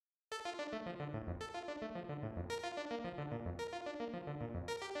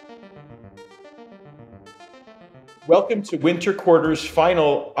Welcome to Winter Quarter's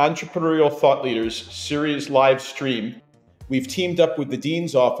final Entrepreneurial Thought Leaders series live stream. We've teamed up with the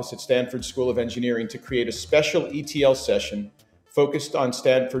Dean's Office at Stanford School of Engineering to create a special ETL session focused on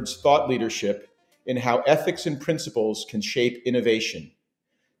Stanford's thought leadership in how ethics and principles can shape innovation.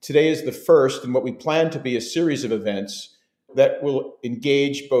 Today is the first in what we plan to be a series of events that will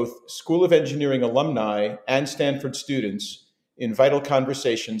engage both School of Engineering alumni and Stanford students in vital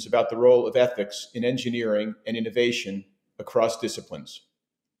conversations about the role of ethics in engineering and innovation across disciplines.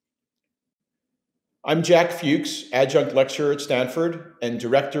 I'm Jack Fuchs, adjunct lecturer at Stanford and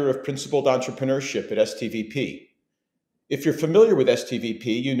director of principled entrepreneurship at STVP. If you're familiar with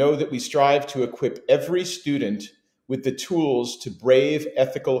STVP, you know that we strive to equip every student with the tools to brave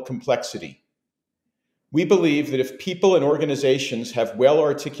ethical complexity. We believe that if people and organizations have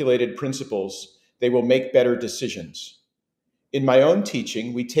well-articulated principles, they will make better decisions. In my own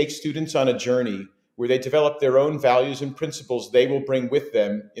teaching, we take students on a journey where they develop their own values and principles they will bring with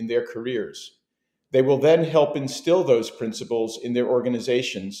them in their careers. They will then help instill those principles in their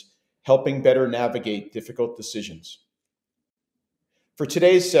organizations, helping better navigate difficult decisions. For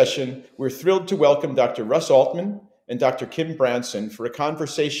today's session, we're thrilled to welcome Dr. Russ Altman and Dr. Kim Branson for a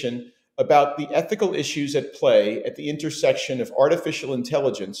conversation about the ethical issues at play at the intersection of artificial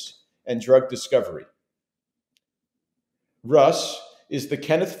intelligence and drug discovery. Russ is the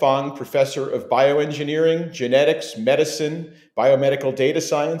Kenneth Fong Professor of Bioengineering, Genetics, Medicine, Biomedical Data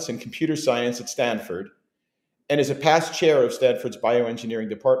Science, and Computer Science at Stanford, and is a past chair of Stanford's Bioengineering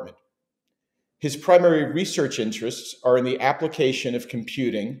Department. His primary research interests are in the application of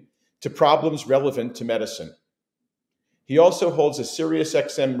computing to problems relevant to medicine. He also holds a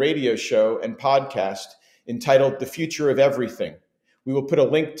SiriusXM radio show and podcast entitled The Future of Everything. We will put a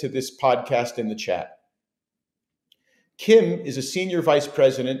link to this podcast in the chat. Kim is a senior vice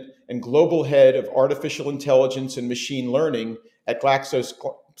president and global head of artificial intelligence and machine learning at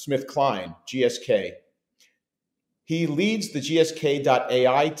GlaxoSmithKline, GSK. He leads the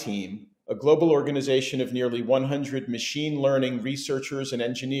GSK.ai team, a global organization of nearly 100 machine learning researchers and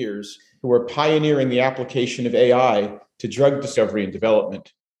engineers who are pioneering the application of AI to drug discovery and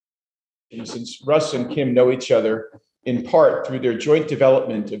development. And since Russ and Kim know each other in part through their joint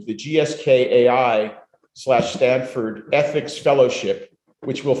development of the GSK.ai/Stanford Ethics Fellowship,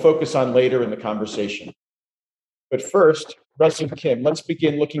 which we'll focus on later in the conversation. But first, Russ and Kim, let's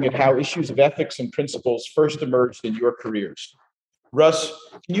begin looking at how issues of ethics and principles first emerged in your careers. Russ,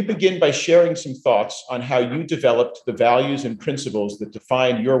 can you begin by sharing some thoughts on how you developed the values and principles that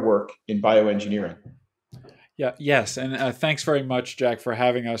define your work in bioengineering? Yes, and thanks very much, Jack, for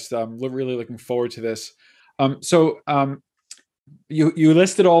having us. I'm really looking forward to this. You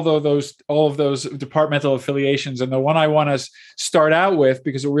listed all of those departmental affiliations, and the one I want to start out with,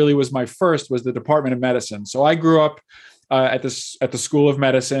 because it really was my first, was the Department of Medicine. So I grew up at the School of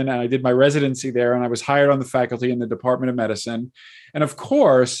Medicine, and I did my residency there, and I was hired on the faculty in the Department of Medicine. And of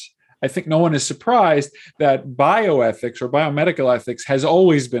course, I think no one is surprised that bioethics or biomedical ethics has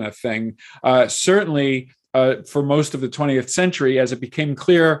always been a thing. Certainly. For most of the 20th century, as it became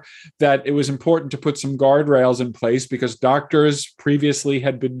clear that it was important to put some guardrails in place because doctors previously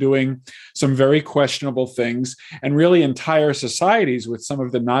had been doing some very questionable things, and really entire societies with some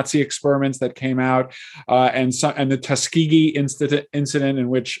of the Nazi experiments that came out and the Tuskegee incident in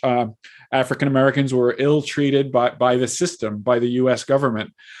which African Americans were ill-treated by the system, by the U.S.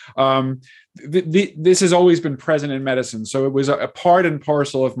 government. This has always been present in medicine, so it was a part and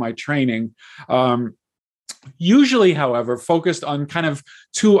parcel of my training. Usually, however, focused on kind of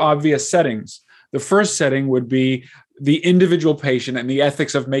two obvious settings. The first setting would be the individual patient and the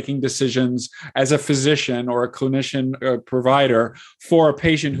ethics of making decisions as a physician or a clinician provider for a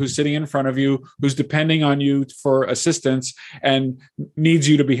patient who's sitting in front of you, who's depending on you for assistance and needs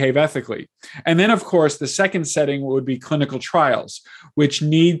you to behave ethically. And then, of course, the second setting would be clinical trials, which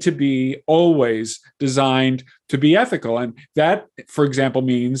need to be always designed to be ethical. And that, for example,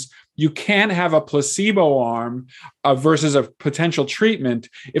 means you can't have a placebo arm versus a potential treatment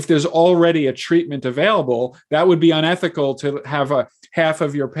if there's already a treatment available. That would be unethical to have half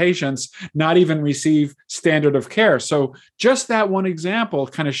of your patients not even receive standard of care. So just that one example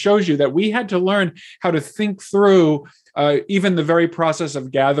kind of shows you that we had to learn how to think through even the very process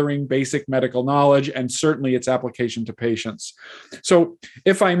of gathering basic medical knowledge and certainly its application to patients. So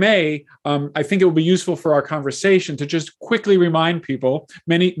if I may, I think it will be useful for our conversation to just quickly remind people,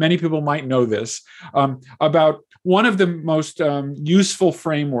 many people might know this, about one of the most useful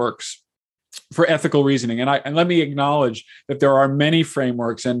frameworks for ethical reasoning. And let me acknowledge that there are many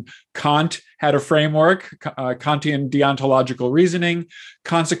frameworks, and Kant had a framework, Kantian deontological reasoning,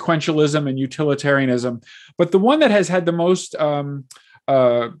 consequentialism, and utilitarianism. But the one that has had the most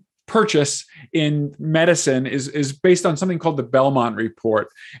purchase in medicine is based on something called the Belmont Report.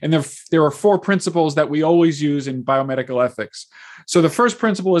 And there are 4 principles that we always use in biomedical ethics. So the first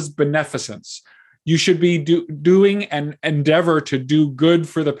principle is beneficence. You should be doing and endeavor to do good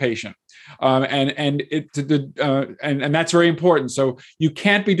for the patient. And that's very important. So you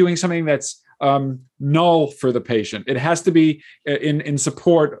can't be doing something that's null for the patient. It has to be in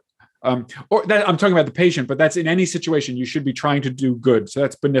support. Or that I'm talking about the patient, but that's in any situation. You should be trying to do good. So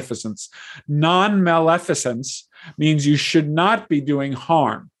that's beneficence. Non-maleficence means you should not be doing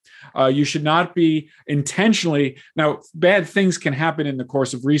harm. You should not be intentionally. Now, bad things can happen in the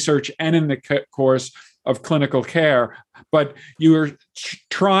course of research and in the course of clinical care, but you are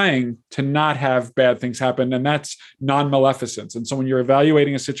trying to not have bad things happen, and that's non-maleficence. And so when you're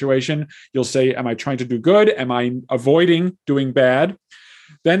evaluating a situation, you'll say, am I trying to do good? Am I avoiding doing bad?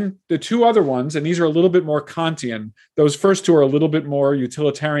 Then the 2 other ones, and these are a little bit more Kantian. Those first 2 are a little bit more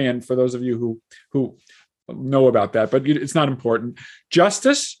utilitarian for those of you who know about that, but it's not important.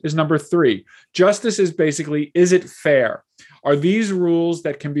 Justice is number 3. Justice is basically, is it fair? Are these rules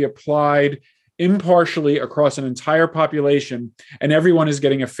that can be applied impartially across an entire population and everyone is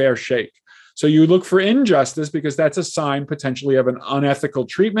getting a fair shake? So you look for injustice because that's a sign potentially of an unethical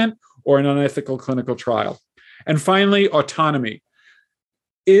treatment or an unethical clinical trial. And finally, autonomy.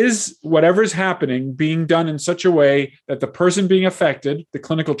 Is whatever's happening being done in such a way that the person being affected, the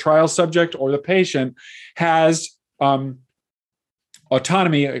clinical trial subject or the patient, has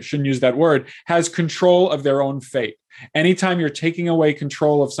autonomy, I shouldn't use that word, has control of their own fate. Anytime you're taking away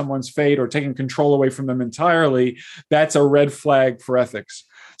control of someone's fate or taking control away from them entirely, that's a red flag for ethics.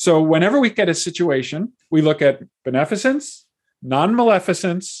 So whenever we get a situation, we look at beneficence,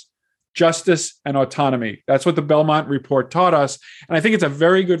 non-maleficence, justice, and autonomy. That's what the Belmont Report taught us. And I think it's a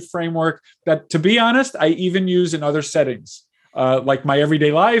very good framework that, to be honest, I even use in other settings, like my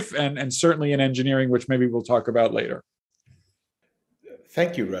everyday life and certainly in engineering, which maybe we'll talk about later.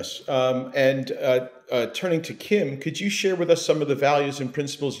 Thank you, Russ. Turning to Kim, could you share with us some of the values and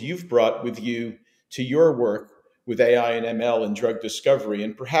principles you've brought with you to your work with AI and ML and drug discovery,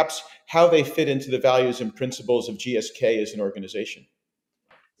 and perhaps how they fit into the values and principles of GSK as an organization?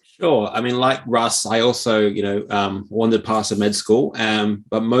 Sure. I mean, like Russ, I also, wandered past a med school,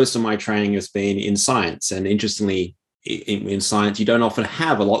 but most of my training has been in science. And interestingly, in science, you don't often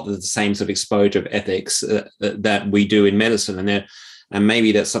have a lot of the same sort of exposure of ethics that we do in medicine. And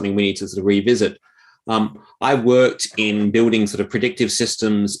maybe that's something we need to sort of revisit. I've worked in building sort of predictive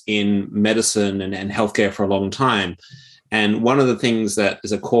systems in medicine and healthcare for a long time. And one of the things that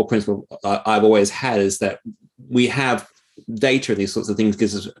is a core principle I've always had is that we have data and these sorts of things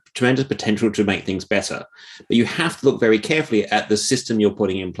gives us tremendous potential to make things better. But you have to look very carefully at the system you're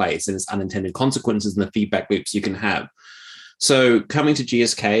putting in place and its unintended consequences and the feedback loops you can have. So coming to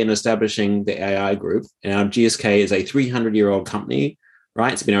GSK and establishing the AI group, GSK is a 300-year-old company,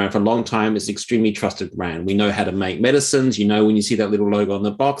 right? It's been around for a long time. It's an extremely trusted brand. We know how to make medicines. When you see that little logo on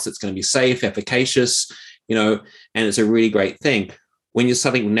the box, it's going to be safe, efficacious, and it's a really great thing. When you're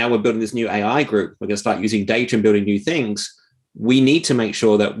something, now we're building this new AI group, we're going to start using data and building new things. We need to make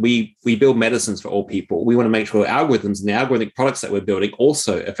sure that we build medicines for all people. We want to make sure algorithms and the algorithmic products that we're building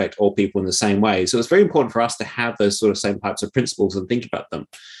also affect all people in the same way. So it's very important for us to have those sort of same types of principles and think about them.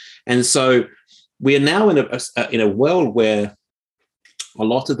 And so we are now in a world where a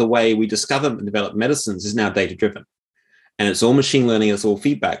lot of the way we discover and develop medicines is now data-driven. And it's all machine learning, it's all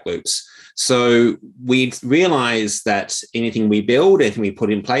feedback loops. So we realize that anything we build, anything we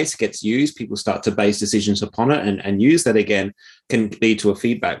put in place gets used, people start to base decisions upon it and use that again can lead to a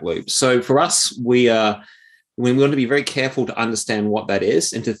feedback loop. So for us, we want to be very careful to understand what that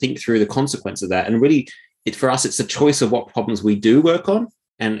is and to think through the consequence of that. And really, for us, it's a choice of what problems we do work on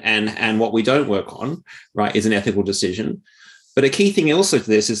and what we don't work on, right, is an ethical decision. But a key thing also to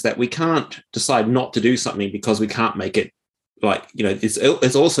this is that we can't decide not to do something because we can't make it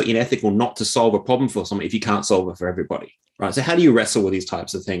it's also unethical not to solve a problem for someone if you can't solve it for everybody, right? So how do you wrestle with these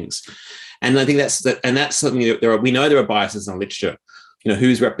types of things? And I think that's something that we know there are biases in the literature,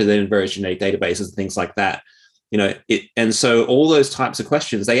 who's represented in various genetic databases and things like that, and so all those types of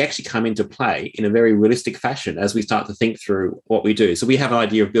questions, they actually come into play in a very realistic fashion as we start to think through what we do. So we have an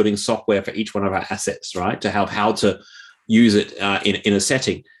idea of building software for each one of our assets, right? To have how to use it in a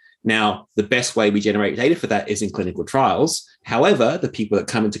setting. Now, the best way we generate data for that is in clinical trials. However, the people that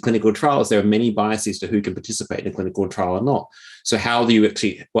come into clinical trials, there are many biases to who can participate in a clinical trial or not. So how do you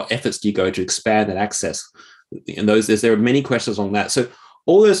actually, what efforts do you go to expand that access? And there are many questions on that. So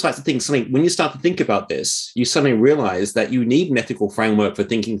all those types of things, when you start to think about this, you suddenly realize that you need an ethical framework for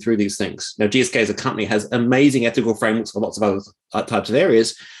thinking through these things. Now, GSK as a company has amazing ethical frameworks for lots of other types of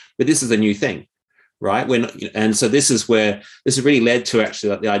areas, but this is a new thing. Right. And so this is where this has really led to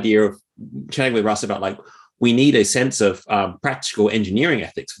actually the idea of chatting with Russ about we need a sense of practical engineering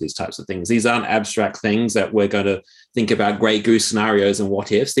ethics for these types of things. These aren't abstract things that we're going to think about grey goose scenarios and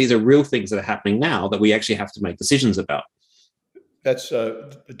what ifs. These are real things that are happening now that we actually have to make decisions about. That's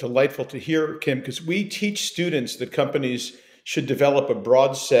delightful to hear, Kim, because we teach students that companies should develop a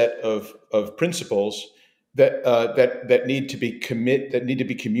broad set of principles that need to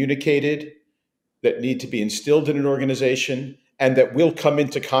be communicated, that need to be instilled in an organization, and that will come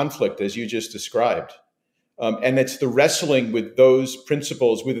into conflict, as you just described. And it's the wrestling with those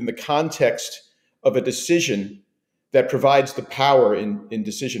principles within the context of a decision that provides the power in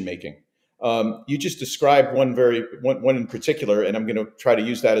decision making. You just described one in particular, and I'm going to try to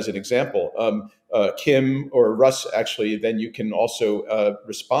use that as an example. Kim or Russ, actually, then you can also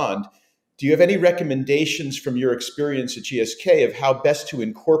respond. Do you have any recommendations from your experience at GSK of how best to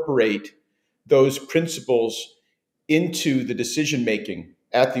incorporate those principles into the decision making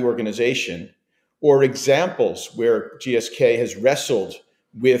at the organization, or examples where GSK has wrestled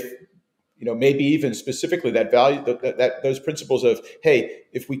with, maybe even specifically that value, that those principles of, hey,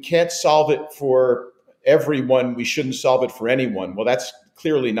 if we can't solve it for everyone, we shouldn't solve it for anyone. Well, that's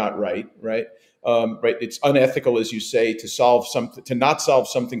clearly not right, right? Right. It's unethical, as you say, to not solve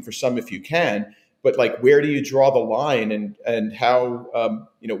something for some if you can. But where do you draw the line, and how,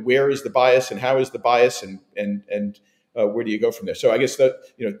 where is the bias, and how is the bias, and where do you go from there? So I guess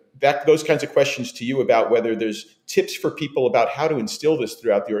those kinds of questions to you about whether there's tips for people about how to instill this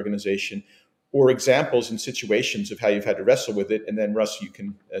throughout the organization, or examples and situations of how you've had to wrestle with it. And then Russ, you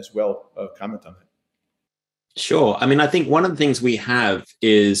can as well comment on that. Sure. I mean, I think one of the things we have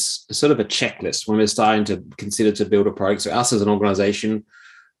is sort of a checklist when we're starting to consider to build a product. So us as an organization,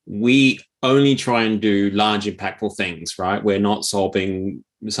 we only try and do large, impactful things, right? We're not solving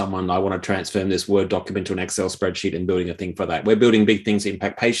I want to transform this Word document to an Excel spreadsheet and building a thing for that. We're building big things that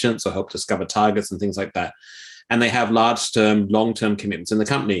impact patients or help discover targets and things like that. And they have long-term commitments in the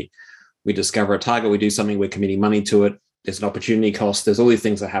company. We discover a target, we do something, we're committing money to it. There's an opportunity cost. There's all these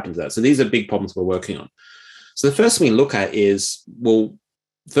things that happen to that. So these are big problems we're working on. So the first thing we look at is, well,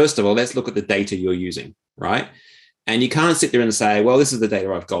 first of all, let's look at the data you're using, right? And you can't sit there and say, well, this is the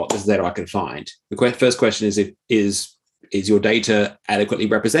data I've got. This is the data I can find. The first question is your data adequately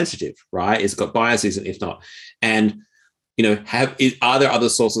representative, right? Is it got biases? And if not, and are there other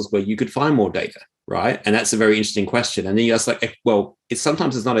sources where you could find more data, right? And that's a very interesting question. And then you're just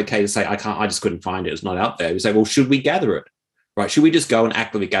sometimes it's not okay to say, I just couldn't find it. It's not out there. We say, well, should we gather it, right? Should we just go and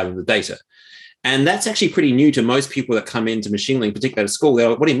actively gather the data? And that's actually pretty new to most people that come into machine learning, particularly at school. They're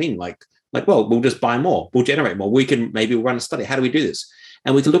like, what do you mean? Well, we'll just buy more. We'll generate more. Maybe we'll run a study. How do we do this?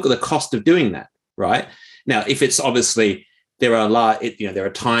 And we can look at the cost of doing that, right? Now, if it's obviously there are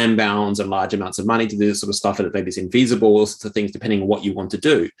time bounds and large amounts of money to do this sort of stuff, and maybe it's infeasible, all sorts of things, depending on what you want to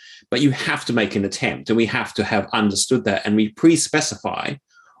do. But you have to make an attempt, and we have to have understood that, and we pre-specify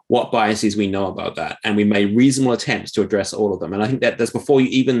what biases we know about that, and we made reasonable attempts to address all of them. And I think that's before you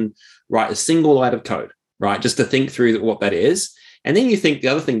even write a single line of code, right? Just to think through what that is. And then the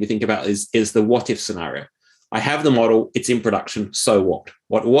other thing to think about is the what if scenario. I have the model, it's in production, so what?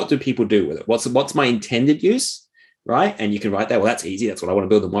 What do people do with it? What's my intended use, right? And you can write that, well, that's easy, that's what I want to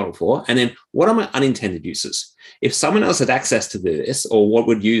build the model for. And then what are my unintended uses? If someone else had access to this, or what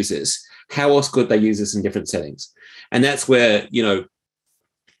would use this, how else could they use this in different settings? And that's where,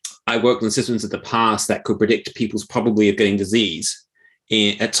 I worked on systems in the past that could predict people's probability of getting disease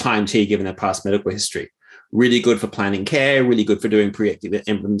at time t, given their past medical history. Really good for planning care, really good for doing pre-active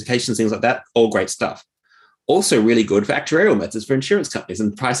implementations, things like that, all great stuff. Also really good for actuarial methods for insurance companies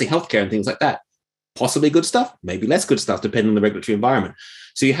and pricing healthcare and things like that. Possibly good stuff, maybe less good stuff, depending on the regulatory environment.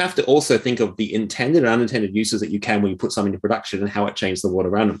 So you have to also think of the intended and unintended uses that you can when you put something into production and how it changes the world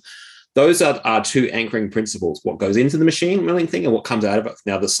around them. Those are our two anchoring principles: what goes into the machine learning thing and what comes out of it from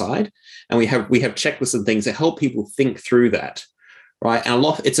the other side. And we have checklists and things that help people think through that, right? And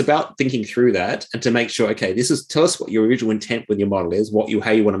it's about thinking through that and to make sure, okay, tell us what your original intent with your model is,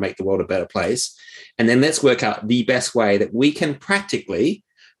 how you want to make the world a better place. And then let's work out the best way that we can practically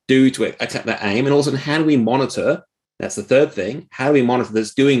do to attack that aim. And also, how do we monitor That's the third thing. How do we monitor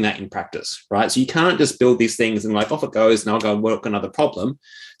this doing that in practice, right? So you can't just build these things and like off it goes, and I'll go work on another problem.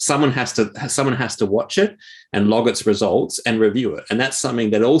 Someone has to watch it and log its results and review it. And that's something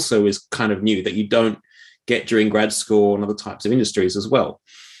that also is kind of new that you don't get during grad school and other types of industries as well.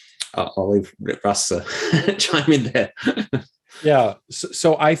 I'll leave Russ chime in there. Yeah.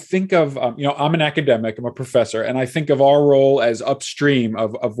 So I think of, I'm an academic, I'm a professor, and I think of our role as upstream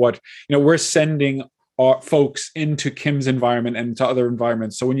of what, we're sending our folks into Kim's environment and into other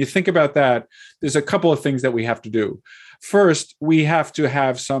environments. So when you think about that, there's a couple of things that we have to do. First, we have to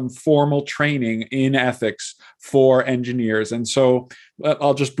have some formal training in ethics for engineers. And so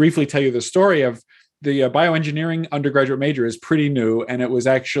I'll just briefly tell you the story of the bioengineering undergraduate major is pretty new, and it was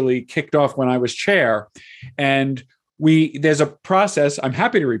actually kicked off when I was chair. And there's a process, I'm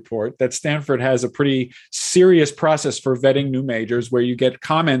happy to report, that Stanford has a pretty serious process for vetting new majors where you get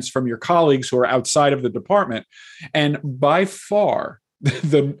comments from your colleagues who are outside of the department. And by far,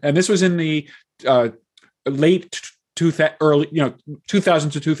 and this was in the late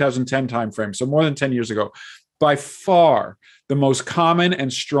 2000 to 2010 timeframe, so more than 10 years ago, by far, the most common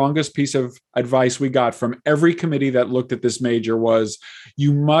and strongest piece of advice we got from every committee that looked at this major was,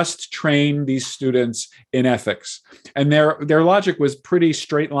 you must train these students in ethics. And their logic was pretty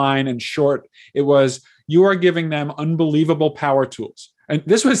straight line and short. It was, you are giving them unbelievable power tools. And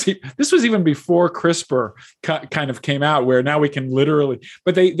this was even before CRISPR kind of came out, where now we can literally,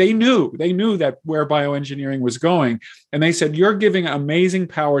 but they knew that where bioengineering was going. And they said, you're giving amazing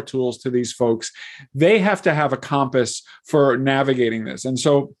power tools to these folks. They have to have a compass for navigating this. And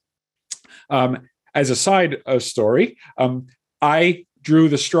so as a side story, I drew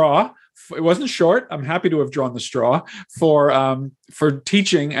the straw. It wasn't short. I'm happy to have drawn the straw for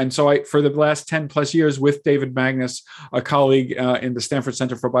teaching. And so for the last 10 plus years with David Magnus, a colleague in the Stanford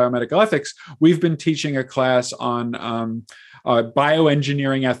Center for Biomedical Ethics, we've been teaching a class on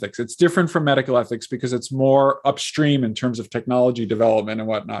bioengineering ethics. It's different from medical ethics because it's more upstream in terms of technology development and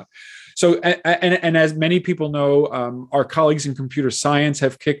whatnot. So, and as many people know, our colleagues in computer science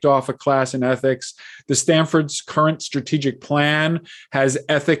have kicked off a class in ethics. The Stanford's current strategic plan has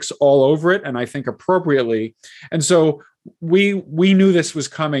ethics all over it, and I think appropriately. And so we knew this was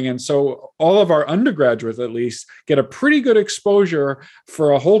coming. And so all of our undergraduates, at least, get a pretty good exposure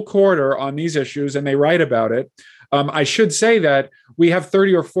for a whole quarter on these issues, and they write about it. I should say that we have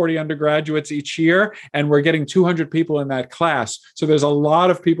 30 or 40 undergraduates each year, and we're getting 200 people in that class. So there's a lot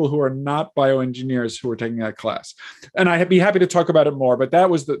of people who are not bioengineers who are taking that class. And I'd be happy to talk about it more, but that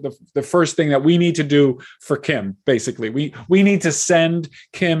was the first thing that we need to do for Kim, basically. We need to send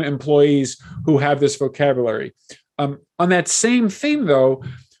Kim employees who have this vocabulary. On that same theme, though,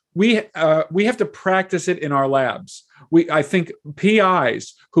 we have to practice it in our labs. I think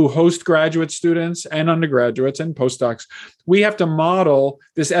PIs who host graduate students and undergraduates and postdocs, we have to model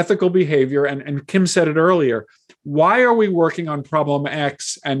this ethical behavior. And Kim said it earlier. Why are we working on problem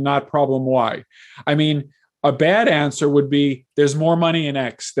X and not problem Y? I mean, a bad answer would be there's more money in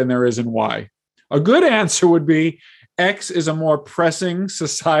X than there is in Y. A good answer would be X is a more pressing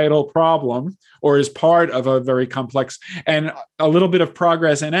societal problem or is part of a very complex, and a little bit of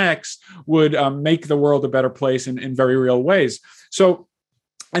progress in X would make the world a better place in very real ways. So,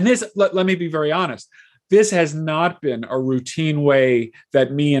 and this, let me be very honest, this has not been a routine way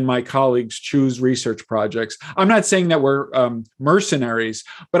that me and my colleagues choose research projects. I'm not saying that we're mercenaries,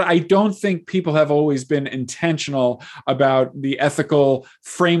 but I don't think people have always been intentional about the ethical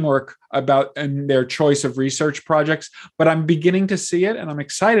framework in their choice of research projects. But I'm beginning to see it, and I'm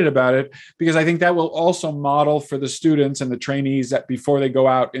excited about it because I think that will also model for the students and the trainees that before they go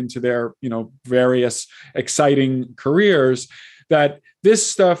out into their, various exciting careers, that this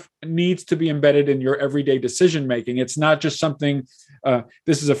stuff needs to be embedded in your everyday decision making. It's not just something,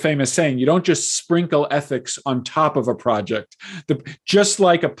 this is a famous saying, you don't just sprinkle ethics on top of a project. Just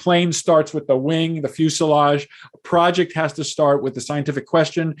like a plane starts with the wing, the fuselage, a project has to start with the scientific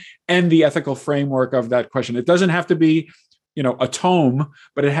question and the ethical framework of that question. It doesn't have to be a tome,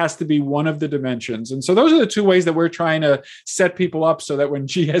 but it has to be one of the dimensions. And so those are the two ways that we're trying to set people up so that when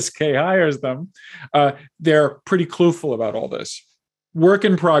GSK hires them, they're pretty clueful about all this. Work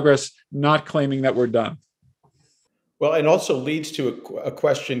in progress, not claiming that we're done. Well, and also leads to a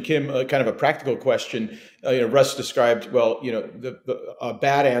question, Kim, kind of a practical question. Russ described, a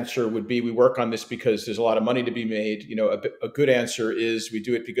bad answer would be we work on this because there's a lot of money to be made. A good answer is we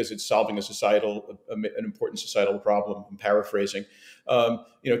do it because it's solving an important societal problem. I'm paraphrasing.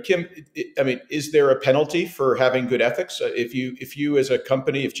 Kim, is there a penalty for having good ethics? If you as a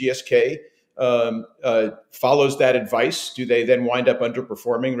company, if GSK follows that advice? Do they then wind up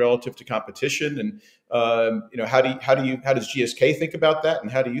underperforming relative to competition? And how does GSK think about that,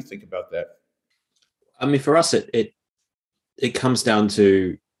 and how do you think about that? I mean, for us, it comes down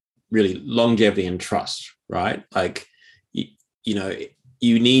to really longevity and trust, right? Like,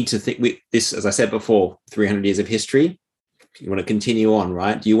 you need to think with this, as I said before, 300 years of history. You want to continue on,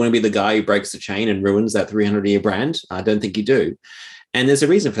 right? Do you want to be the guy who breaks the chain and ruins that 300-year brand? I don't think you do. And there's a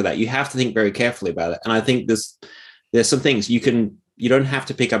reason for that. You have to think very carefully about it. And I think there's some things you don't have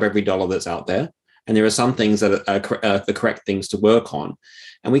to pick up every dollar that's out there. And there are some things that are the correct things to work on.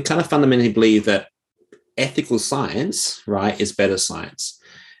 And we kind of fundamentally believe that ethical science, right, is better science.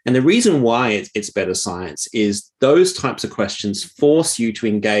 And the reason why it's better science is those types of questions force you to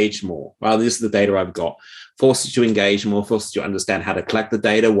engage more. Well, this is the data I've got. Forces you to engage more, forces you to understand how to collect the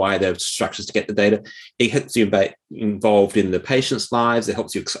data, why there are structures to get the data. It helps you be involved in the patient's lives. It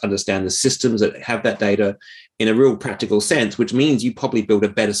helps you understand the systems that have that data in a real practical sense, which means you probably build a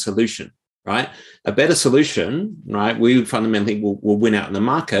better solution, right? A better solution, right, we fundamentally will win out in the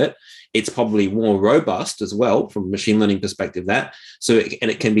market. It's probably more robust as well from a machine learning perspective, and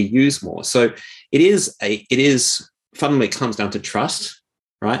it can be used more. So it is fundamentally, it comes down to trust,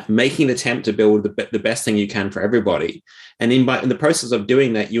 right? Making an attempt to build the best thing you can for everybody. And in the process of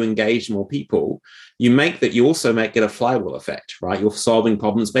doing that, you engage more people. You also make it a flywheel effect, right? You're solving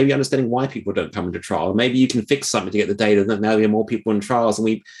problems, maybe understanding why people don't come into trial. Maybe you can fix something to get the data that now we have more people in trials,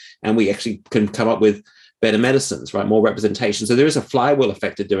 and we actually can come up with better medicines, right? More representation. So there is a flywheel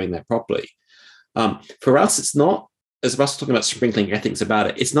effect of doing that properly. For us, it's not, as Russ was talking about sprinkling ethics about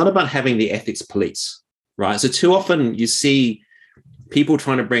it, it's not about having the ethics police, right? So too often you see people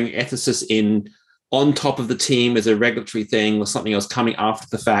trying to bring ethicists in on top of the team as a regulatory thing or something else coming after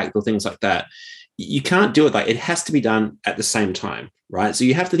the fact or things like that. You can't do it it has to be done at the same time, right? So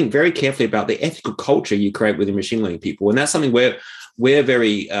you have to think very carefully about the ethical culture you create within machine learning people. And that's something we're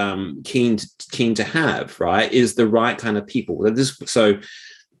very keen to have, right, is the right kind of people. So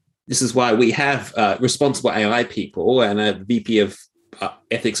this is why we have responsible AI people and a VP of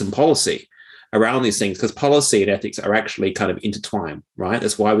ethics and policy around these things, because policy and ethics are actually kind of intertwined, right?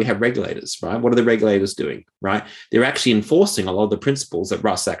 That's why we have regulators, right? What are the regulators doing, right? They're actually enforcing a lot of the principles that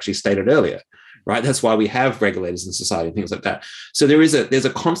Russ actually stated earlier, right? That's why we have regulators in society and things like that. So there's a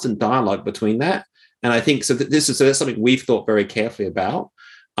constant dialogue between that. And I think that's something we've thought very carefully about.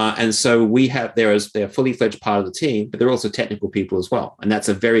 And so they're a fully fledged part of the team, but they're also technical people as well. And that's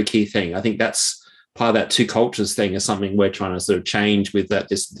a very key thing. I think that's part of that two cultures thing is something we're trying to sort of change with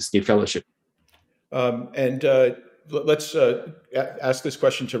this new fellowship. Let's ask this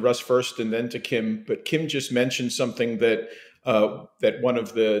question to Russ first and then to Kim. But Kim just mentioned something that one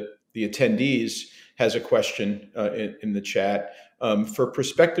of the attendees has a question in the chat. For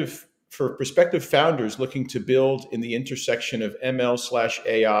prospective founders looking to build in the intersection of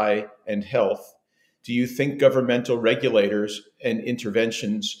ML/AI and health, do you think governmental regulators and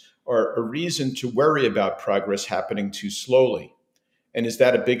interventions are a reason to worry about progress happening too slowly? And is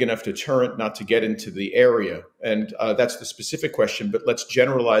that a big enough deterrent not to get into the area? And that's the specific question, but let's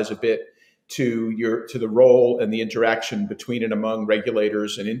generalize a bit to the role and the interaction between and among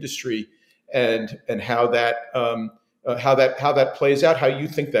regulators and industry, and how that plays out, how you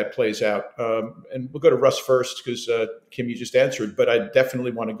think that plays out. And we'll go to Russ first because Kim, you just answered, but I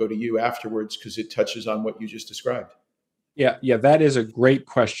definitely want to go to you afterwards because it touches on what you just described. Yeah, that is a great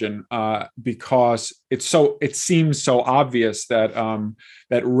question because it seems so obvious that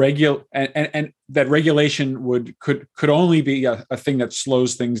that regulation could only be a thing that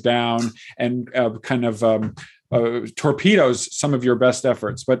slows things down and kind of torpedoes some of your best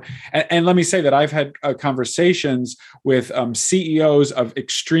efforts. But and let me say that I've had conversations with CEOs of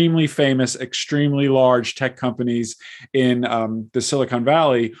extremely famous, extremely large tech companies in the Silicon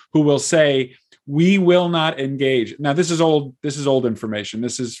Valley who will say, we will not engage. Now, this is old information.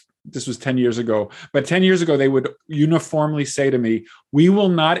 This was 10 years ago. But 10 years ago, they would uniformly say to me, we will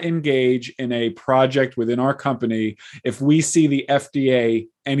not engage in a project within our company if we see the FDA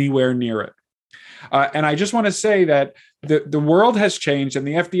anywhere near it. And I just want to say that the world has changed and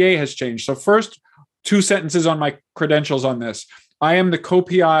the FDA has changed. So first, 2 sentences on my credentials on this. I am the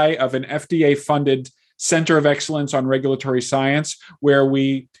co-PI of an FDA-funded Center of Excellence on Regulatory Science, where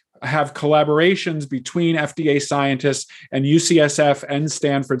we have collaborations between FDA scientists and UCSF and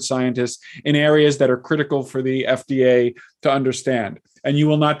Stanford scientists in areas that are critical for the FDA to understand. And you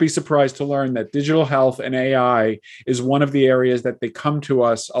will not be surprised to learn that digital health and AI is one of the areas that they come to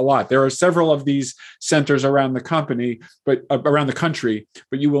us a lot. There are several of these centers around the country, but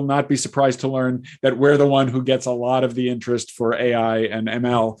you will not be surprised to learn that we're the one who gets a lot of the interest for AI and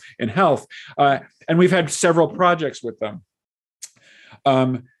ML in health. And we've had several projects with them.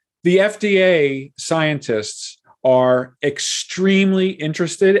 The FDA scientists are extremely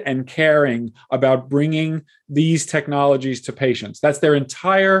interested and caring about bringing these technologies to patients. That's their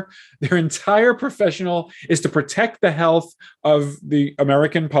entire professional is to protect the health of the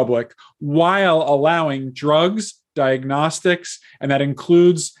American public while allowing drugs, diagnostics, and that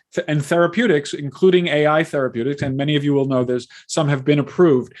includes and therapeutics, including AI therapeutics. And many of you will know some have been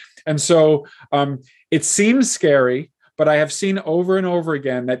approved. And so it seems scary, but I have seen over and over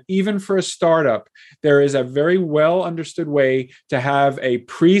again that even for a startup, there is a very well understood way to have a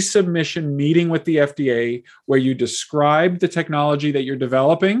pre-submission meeting with the FDA where you describe the technology that you're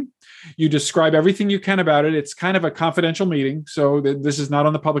developing. You describe everything you can about it. It's kind of a confidential meeting, so this is not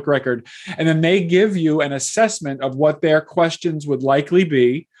on the public record. And then they give you an assessment of what their questions would likely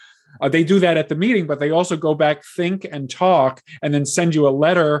be. They do that at the meeting, but they also go back, think and talk, and then send you a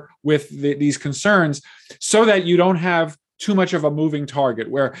letter with these concerns so that you don't have too much of a moving target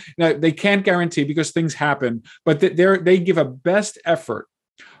where they can't guarantee because things happen, but they give a best effort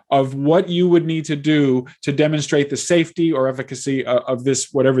of what you would need to do to demonstrate the safety or efficacy of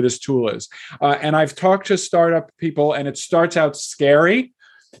this, whatever this tool is. And I've talked to startup people and it starts out scary.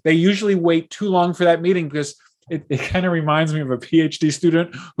 They usually wait too long for that meeting because it kind of reminds me of a PhD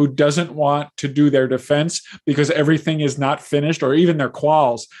student who doesn't want to do their defense because everything is not finished or even their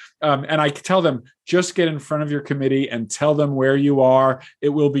quals. And I tell them, just get in front of your committee and tell them where you are. It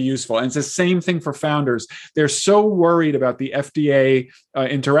will be useful. And it's the same thing for founders. They're so worried about the FDA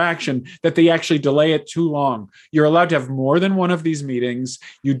interaction that they actually delay it too long. You're allowed to have more than one of these meetings.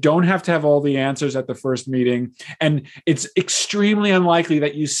 You don't have to have all the answers at the first meeting. And it's extremely unlikely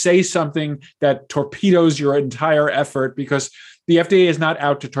that you say something that torpedoes your entire effort because the FDA is not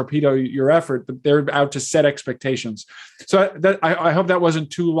out to torpedo your effort, but they're out to set expectations. So I hope that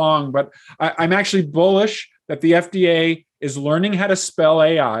wasn't too long, but I'm actually bullish that the FDA is learning how to spell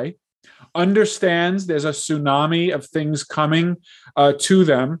AI, understands there's a tsunami of things coming to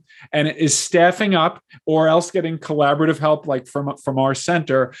them, and is staffing up or else getting collaborative help like from our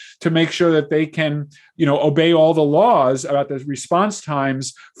center to make sure that they can obey all the laws about the response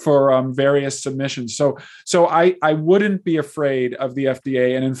times for various submissions. So I wouldn't be afraid of the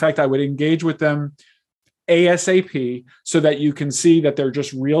FDA, and in fact I would engage with them ASAP so that you can see that they're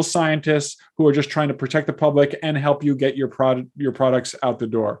just real scientists who are just trying to protect the public and help you get your products out the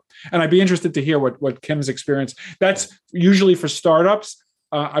door. And I'd be interested to hear what Kim's experience. That's usually for startups.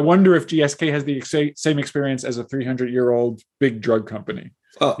 I wonder if GSK has the same experience as a 300-year-old big drug company.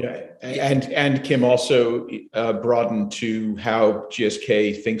 Oh, yeah, and Kim also broadened to how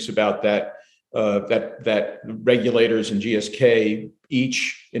GSK thinks about that. That regulators and GSK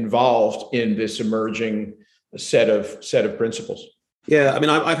each involved in this emerging set of principles. Yeah, I mean,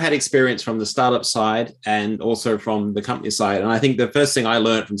 I've had experience from the startup side and also from the company side. And I think the first thing I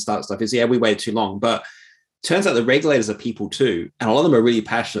learned from startup stuff is, we wait too long. But turns out the regulators are people too. And a lot of them are really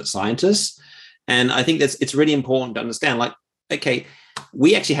passionate scientists. And I think it's really important to understand,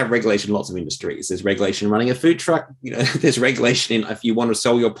 we actually have regulation in lots of industries. There's regulation in running a food truck. There's regulation in if you want to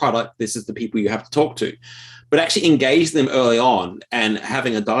sell your product, this is the people you have to talk to. But actually engage them early on and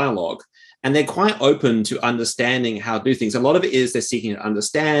having a dialogue. And they're quite open to understanding how to do things. A lot of it is they're seeking to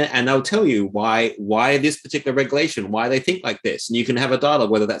understand, and they'll tell you why this particular regulation, why they think like this. And you can have a dialogue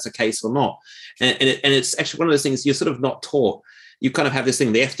whether that's a case or not. And it's actually one of those things you're sort of not taught. You kind of have this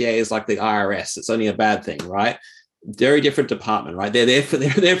thing, the FDA is like the IRS. It's only a bad thing, right? Very different department, right? They're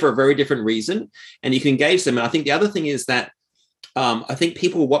there for a very different reason, and you can engage them. And I think the other thing is that I think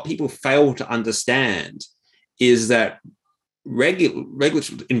what people fail to understand is that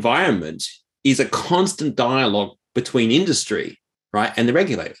regulatory environment is a constant dialogue between industry, right, and the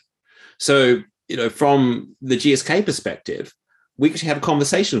regulator. So, from the GSK perspective, we actually have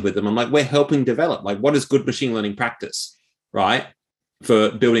conversations with them. I'm we're helping develop, what is good machine learning practice, right, for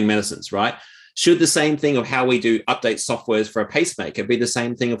building medicines, right? Should the same thing of how we do update softwares for a pacemaker be the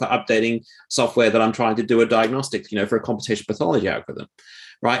same thing for updating software that I'm trying to do a diagnostic, for a computational pathology algorithm,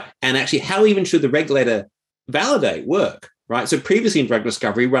 right? And actually, how even should the regulator validate work, right? So previously in drug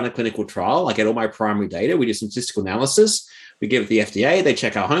discovery, run a clinical trial. I get all my primary data. We do some statistical analysis. We give it to the FDA, they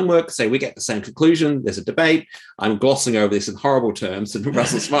check our homework, say we get the same conclusion, there's a debate. I'm glossing over this in horrible terms and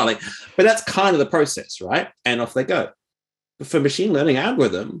Russell's smiling, but that's kind of the process, right? And off they go. But for machine learning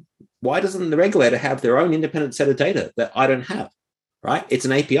algorithm, why doesn't the regulator have their own independent set of data that I don't have, right? It's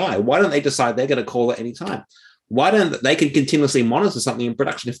an API. Why don't they decide they're going to call it any time? Why don't they can continuously monitor something in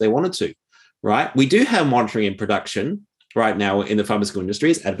production if they wanted to, right? We do have monitoring in production right now in the pharmaceutical industry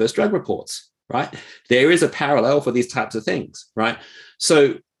is adverse drug reports, right? There is a parallel for these types of things, right?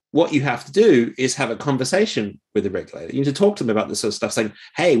 So what you have to do is have a conversation with the regulator. You need to talk to them about this sort of stuff, saying,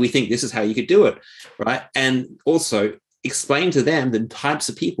 hey, we think this is how you could do it, right? And also explain to them the types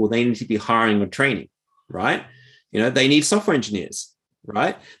of people they need to be hiring or training, right? They need software engineers,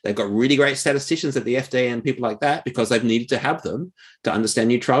 right? They've got really great statisticians at the FDA and people like that because they've needed to have them to understand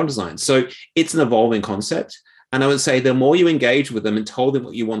new trial design. So it's an evolving concept. And I would say the more you engage with them and tell them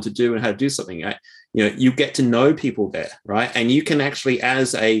what you want to do and how to do something, right, you get to know people there, right? And you can actually,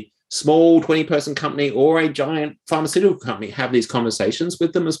 as a small 20-person company or a giant pharmaceutical company, have these conversations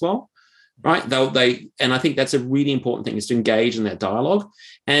with them as well, right? And I think that's a really important thing, is to engage in that dialogue.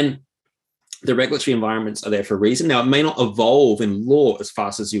 And the regulatory environments are there for a reason. Now, it may not evolve in law as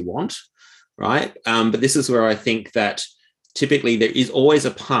fast as you want, right? But this is where I think that typically there is always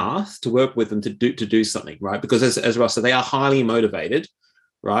a path to work with them to do something, right? Because as Russ said, they are highly motivated,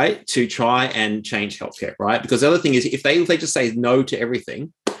 right, to try and change healthcare, right? Because the other thing is, if they just say no to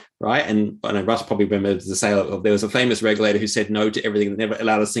everything, right? And I know Russ probably remembers the sale of, there was a famous regulator who said no to everything, that never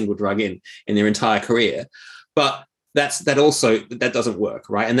allowed a single drug in their entire career. But that doesn't work,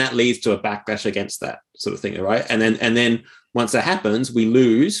 right? And that leads to a backlash against that sort of thing, right? And then once that happens,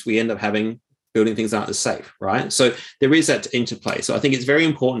 we end up building things aren't as safe, right? So there is that interplay. So I think it's very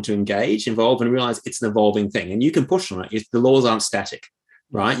important to engage, involve, and realize it's an evolving thing. And you can push on it. The laws aren't static,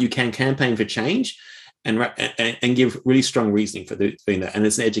 right? You can campaign for change and give really strong reasoning for doing that. And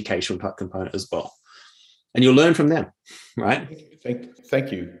it's an educational type component as well. And you'll learn from them, right?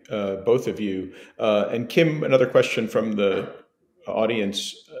 Thank you, both of you. And Kim, another question from the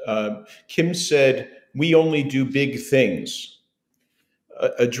audience. Kim said, we only do big things.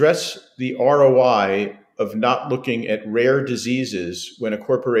 Address the ROI of not looking at rare diseases when a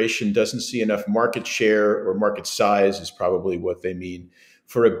corporation doesn't see enough market share, or market size is probably what they mean,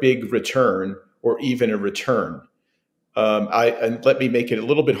 for a big return or even a return. And let me make it a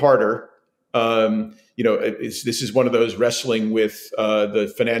little bit harder. This is one of those wrestling with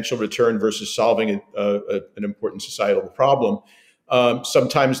the financial return versus solving an important societal problem.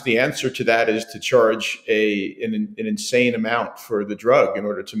 Sometimes the answer to that is to charge an insane amount for the drug in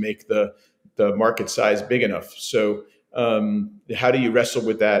order to make the market size big enough. So how do you wrestle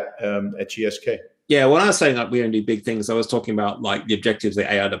with that at GSK? Yeah, when I was saying we don't do big things, I was talking about like the objectives of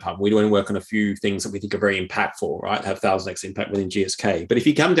the AI department. We want to work on a few things that we think are very impactful, right? Have 1,000x impact within GSK. But if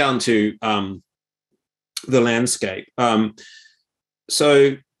you come down to the landscape,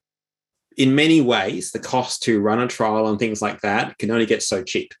 so in many ways, the cost to run a trial and things like that can only get so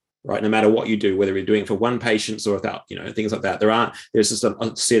cheap, right? No matter what you do, whether you're doing it for one patient or without, things like that, there's just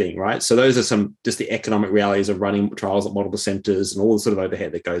a sitting, right? So those are just the economic realities of running trials at multiple centers and all the sort of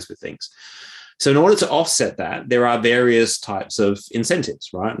overhead that goes with things. So in order to offset that, there are various types of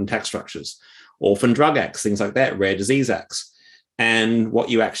incentives, right? And tax structures, orphan drug acts, things like that, rare disease acts. And what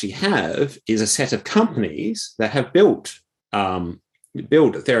you actually have is a set of companies that have built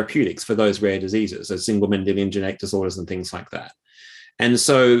therapeutics for those rare diseases, so single Mendelian genetic disorders and things like that. And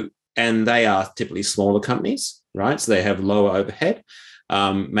they are typically smaller companies, right? So they have lower overhead.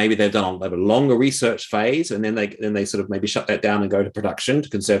 Maybe they have a longer research phase, and then they sort of maybe shut that down and go to production to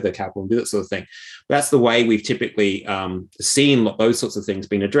conserve their capital and do that sort of thing. But that's the way we've typically seen those sorts of things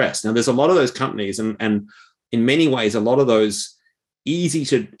being addressed. Now, there's a lot of those companies, and in many ways, a lot of those easy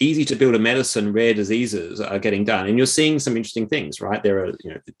to build a medicine, rare diseases are getting done, and you're seeing some interesting things, right? There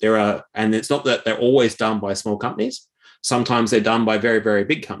are, and it's not that they're always done by small companies. Sometimes they're done by very, very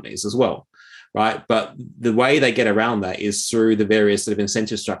big companies as well, right? But the way they get around that is through the various sort of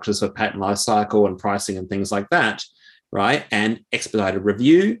incentive structures for patent life cycle and pricing and things like that, right? And expedited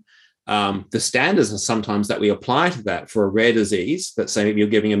review. The standards are sometimes that we apply to that for a rare disease, that say you're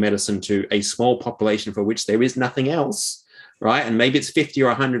giving a medicine to a small population for which there is nothing else, right? And maybe it's 50 or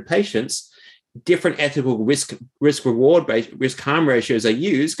 100 patients, different ethical risk-reward, risk-harm ratios are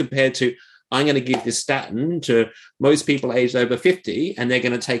used compared to, I'm going to give this statin to most people aged over 50, and they're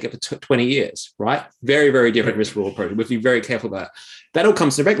going to take it for 20 years, right? Very, very different risk-reward approach. We have to be very careful about that. That all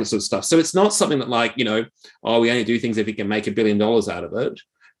comes to regular sort of stuff. So it's not something that we only do things if we can make $1 billion out of it,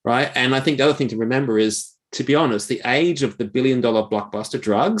 right? And I think the other thing to remember is, to be honest, the age of the $1 billion blockbuster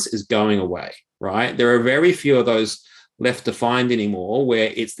drugs is going away, right? There are very few of those left to find anymore,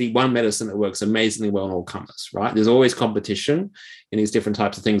 where it's the one medicine that works amazingly well in all comers, right? There's always competition in these different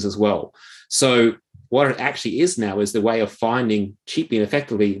types of things as well. So what it actually is now is the way of finding cheaply and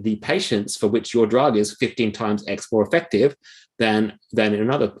effectively the patients for which your drug is 15 times X more effective than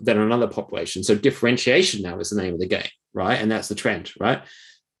in another population. So differentiation now is the name of the game, right? And that's the trend, right?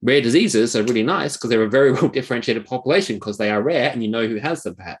 Rare diseases are really nice because they're a very well differentiated population because they are rare and you know who has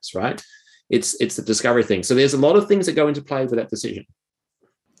them, perhaps, right? It's the discovery thing. So there's a lot of things that go into play with that decision.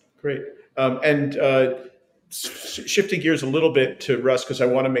 Great. Shifting gears a little bit to Russ, because I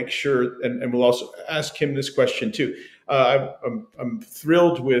want to make sure, and we'll also ask him this question too. I'm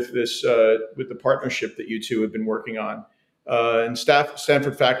thrilled with this, with the partnership that you two have been working on. And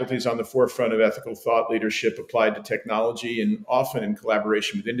Stanford faculty is on the forefront of ethical thought leadership applied to technology and often in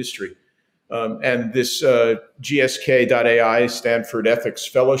collaboration with industry. And this GSK.AI Stanford Ethics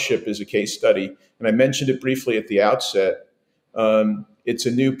Fellowship is a case study. And I mentioned it briefly at the outset. It's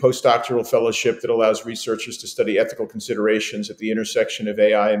a new postdoctoral fellowship that allows researchers to study ethical considerations at the intersection of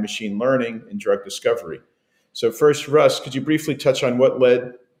AI and machine learning in drug discovery. So first, Russ, could you briefly touch on what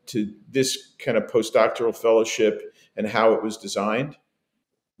led to this kind of postdoctoral fellowship and how it was designed?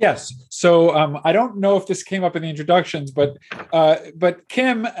 Yes. So I don't know if this came up in the introductions, but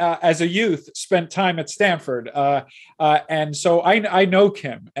Kim, as a youth, spent time at Stanford, and so I know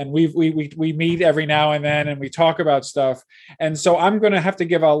Kim, and we meet every now and then, and we talk about stuff. And so I'm going to have to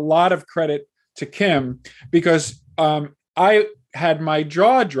give a lot of credit to Kim because I had my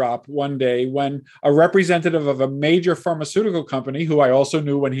jaw drop one day when a representative of a major pharmaceutical company, who I also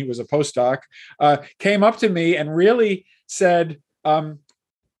knew when he was a postdoc, came up to me and really said,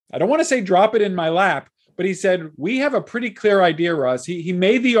 I don't want to say drop it in my lap, but he said, we have a pretty clear idea, Russ. He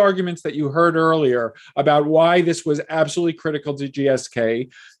made the arguments that you heard earlier about why this was absolutely critical to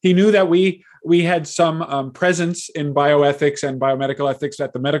GSK. He knew that we had some presence in bioethics and biomedical ethics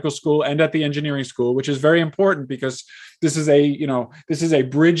at the medical school and at the engineering school, which is very important because this is a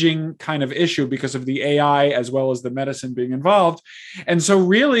bridging kind of issue because of the AI as well as the medicine being involved. And so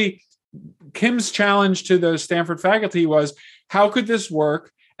really, Kim's challenge to the Stanford faculty was, how could this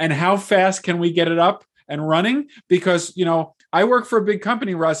work? And how fast can we get it up and running? Because, I work for a big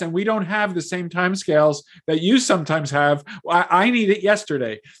company, Russ, and we don't have the same timescales that you sometimes have. I need it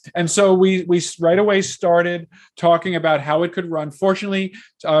yesterday. And so we right away started talking about how it could run. Fortunately,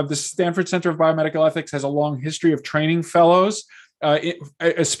 the Stanford Center of Biomedical Ethics has a long history of training fellows,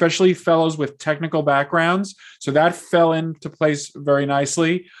 especially fellows with technical backgrounds. So that fell into place very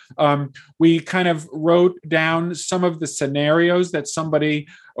nicely. We kind of wrote down some of the scenarios that somebody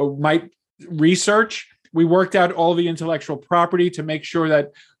might research. We worked out all the intellectual property to make sure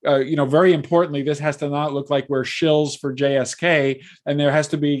that, very importantly, this has to not look like we're shills for GSK, and there has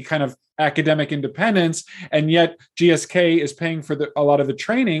to be kind of academic independence, and yet GSK is paying for a lot of the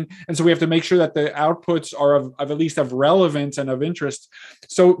training, and so we have to make sure that the outputs are of at least of relevance and of interest.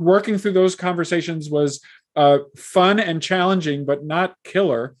 So working through those conversations was fun and challenging, but not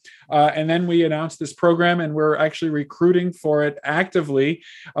killer. And then we announced this program, and we're actually recruiting for it actively.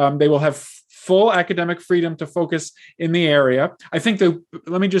 They will have full academic freedom to focus in the area. I think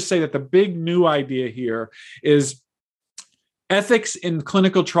let me just say that the big new idea here is ethics in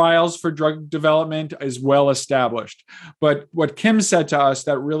clinical trials for drug development is well established. But what Kim said to us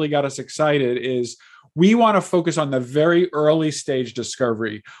that really got us excited is we want to focus on the very early stage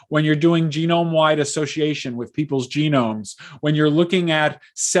discovery, when you're doing genome-wide association with people's genomes, when you're looking at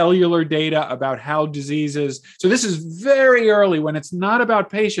cellular data about how diseases. So this is very early when it's not about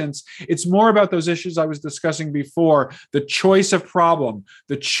patients. It's more about those issues I was discussing before, the choice of problem,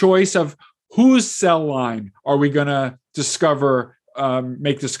 the choice of whose cell line are we going to discover,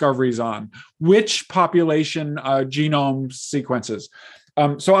 make discoveries on, which population genome sequences.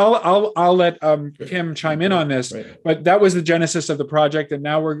 So I'll let Kim chime in on this, but that was the genesis of the project, and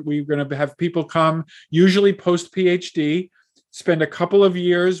now we're going to have people come, usually post PhD, spend a couple of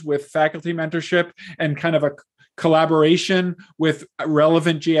years with faculty mentorship and kind of a collaboration with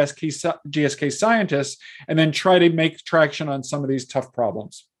relevant GSK scientists, and then try to make traction on some of these tough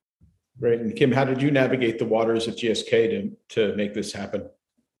problems. Great. And Kim, how did you navigate the waters of GSK to make this happen?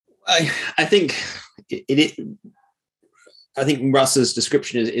 I think I think Russ's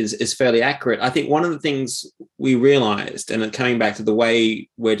description is fairly accurate. I think one of the things we realized, and coming back to the way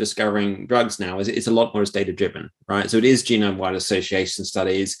we're discovering drugs now, is it's a lot more data-driven, right? So it is genome-wide association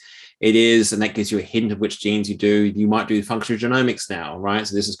studies. It is, and that gives you a hint of which genes you do. You might do functional genomics now, right?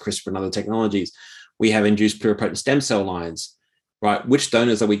 So this is CRISPR and other technologies. We have induced pluripotent stem cell lines, right? Which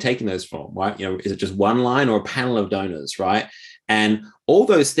donors are we taking those from, right? Is it just one line or a panel of donors, right? And all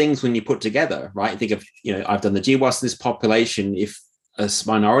those things, when you put together, right, think of, I've done the GWAS in this population. If a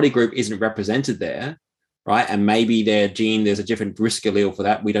minority group isn't represented there, right, and maybe their gene, there's a different risk allele for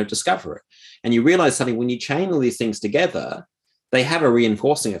that, we don't discover it. And you realize something, when you chain all these things together, they have a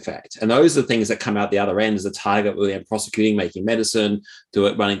reinforcing effect. And those are the things that come out the other end as a target where they're prosecuting, making medicine,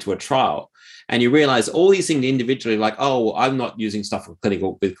 running to a trial. And you realize all these things individually, like, oh, well, I'm not using stuff with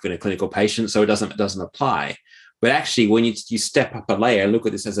a clinical patient, so it doesn't apply. But actually, when you step up a layer and look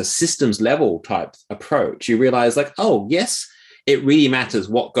at this as a systems level type approach, you realize, like, oh, yes, it really matters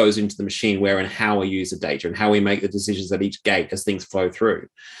what goes into the machine, where and how we use the data and how we make the decisions at each gate as things flow through.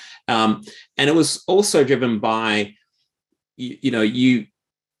 And it was also driven by,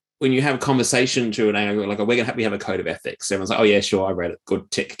 when you have a conversation to an AI, like, we have a code of ethics. Everyone's like, oh yeah, sure, I read it. Good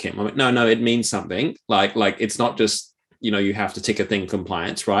tick, Kim. I'm like, no, it means something. Like it's not just, you have to tick a thing,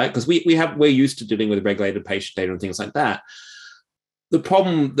 compliance, right? Because we're used to dealing with regulated patient data and things like that. The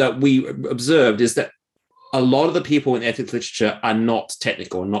problem that we observed is that a lot of the people in ethics literature are not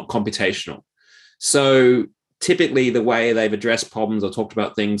technical and not computational. So typically the way they've addressed problems or talked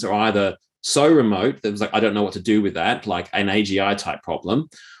about things are either so remote that it was like, I don't know what to do with that, like an AGI type problem,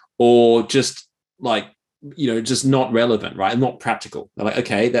 or just like, just not relevant, right? Not practical. They're like,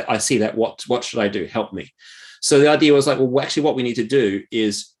 okay, that I see that. What should I do? Help me. So the idea was like, well, actually what we need to do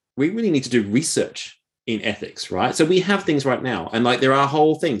is we really need to do research in ethics, right? So we have things right now, and like there are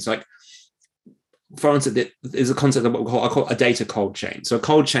whole things like, for instance, there's a concept of what I call a data cold chain. So a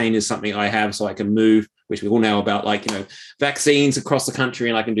cold chain is something I have so I can move, which we all know about, like, vaccines across the country,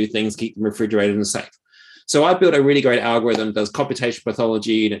 and I can do things, keep them refrigerated and safe. So I built a really great algorithm that does computational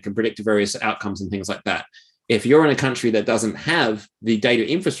pathology, and it can predict various outcomes and things like that. If you're in a country that doesn't have the data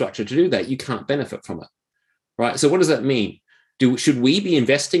infrastructure to do that, you can't benefit from it, right? So what does that mean? Should we be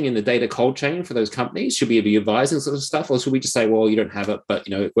investing in the data cold chain for those companies? Should we be advising sort of stuff, or should we just say, well, you don't have it, but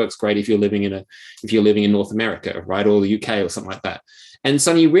it works great if you're living in North America, right, or the UK or something like that? And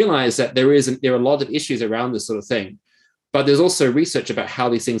so you realize that there are a lot of issues around this sort of thing, but there's also research about how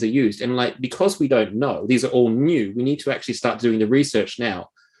these things are used. And like, because we don't know, these are all new, we need to actually start doing the research now.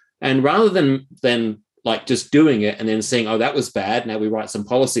 And rather than like just doing it and then saying, oh, that was bad, now we write some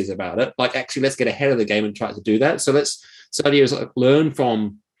policies about it, like actually let's get ahead of the game and try to do that. So the idea is like learn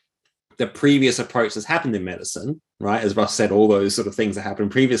from the previous approach that's happened in medicine, right? As Russ said, all those sort of things that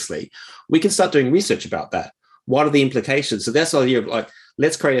happened previously. We can start doing research about that. What are the implications? So that's the idea of like,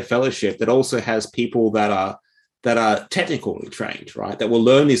 let's create a fellowship that also has people that are technically trained, right? That will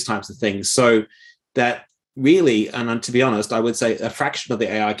learn these types of things, so that really, and to be honest, I would say a fraction of the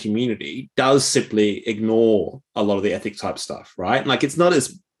AI community does simply ignore a lot of the ethics type stuff, right? Like it's not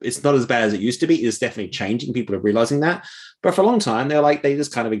as bad as it used to be. It's definitely changing. People are realizing that. But for a long time, they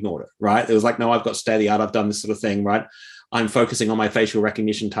just kind of ignored it, right? It was like, no, I've got state of the art. I've done this sort of thing, right? I'm focusing on my facial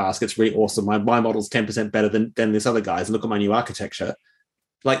recognition task. It's really awesome. My model's 10% better than this other guy's. Look at my new architecture.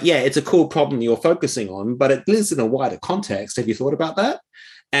 Like, yeah, it's a cool problem you're focusing on, but it lives in a wider context. Have you thought about that?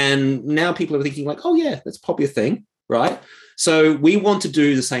 And now people are thinking like, oh yeah, that's probably a thing, right? So we want to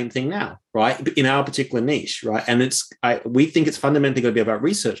do the same thing now, right? In our particular niche, right? And we think it's fundamentally going to be about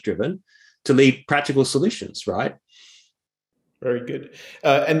research driven to lead practical solutions, right? Very good.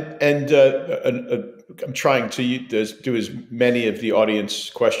 I'm trying to do as many of the audience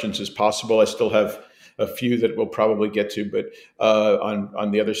questions as possible. I still have a few that we'll probably get to, but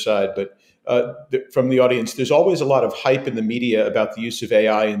on the other side. But from the audience, there's always a lot of hype in the media about the use of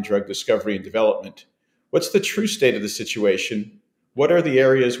AI in drug discovery and development. What's the true state of the situation? What are the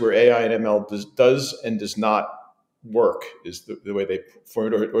areas where AI and ML does and does not work, is the way they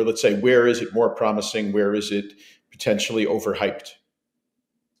form it? Or let's say, where is it more promising? Where is it potentially overhyped?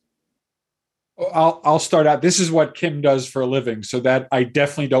 I'll start out. This is what Kim does for a living, so that I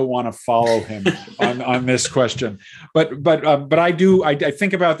definitely don't want to follow him on this question. But I do. I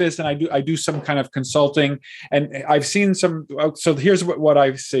think about this, and I do some kind of consulting, and I've seen some. So here's what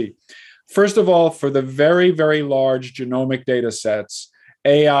I see. First of all, for the very, very large genomic data sets,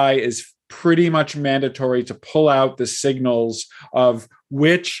 AI is pretty much mandatory to pull out the signals of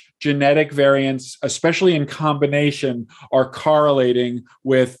which genetic variants, especially in combination, are correlating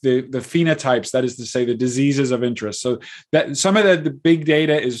with the phenotypes, that is to say, the diseases of interest. So that some of the big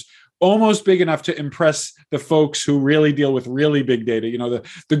data is almost big enough to impress the folks who really deal with really big data.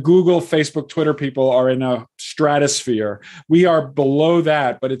 The Google, Facebook, Twitter people are in a stratosphere. We are below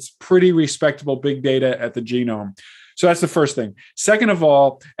that, but it's pretty respectable big data at the genome. So that's the first thing. Second of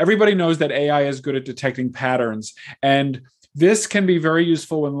all, everybody knows that AI is good at detecting patterns. And this can be very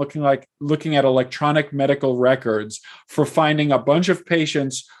useful when looking at electronic medical records for finding a bunch of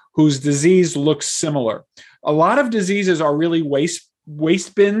patients whose disease looks similar. A lot of diseases are really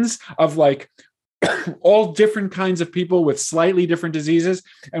waste bins of like all different kinds of people with slightly different diseases.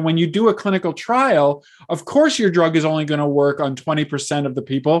 And when you do a clinical trial, of course, your drug is only going to work on 20% of the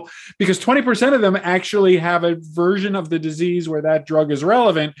people, because 20% of them actually have a version of the disease where that drug is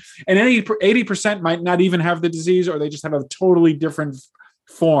relevant. And 80% might not even have the disease, or they just have a totally different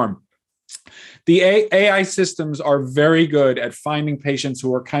form. The AI systems are very good at finding patients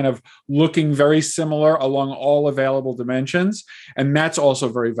who are kind of looking very similar along all available dimensions. And that's also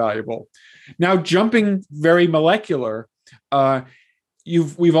very valuable. Now, jumping very molecular,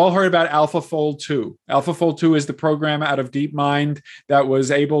 we've all heard about AlphaFold 2. AlphaFold 2 is the program out of DeepMind that was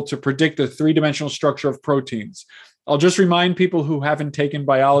able to predict the three-dimensional structure of proteins. I'll just remind people who haven't taken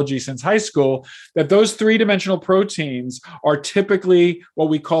biology since high school that those three-dimensional proteins are typically what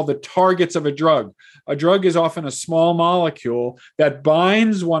we call the targets of a drug. A drug is often a small molecule that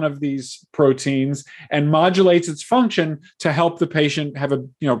binds one of these proteins and modulates its function to help the patient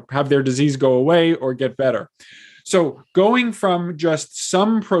have their disease go away or get better. So going from just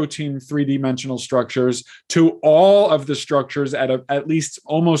some protein three-dimensional structures to all of the structures at least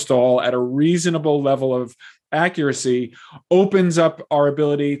almost all at a reasonable level of accuracy opens up our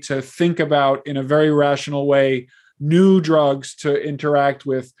ability to think about, in a very rational way, new drugs to interact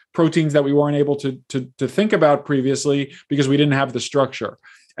with proteins that we weren't able to think about previously because we didn't have the structure.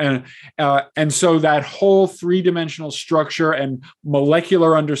 And so that whole three-dimensional structure and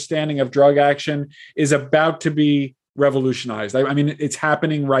molecular understanding of drug action is about to be revolutionized. I mean, it's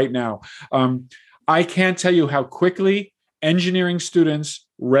happening right now. I can't tell you how quickly engineering students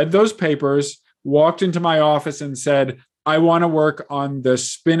read those papers, walked into my office and said, I want to work on the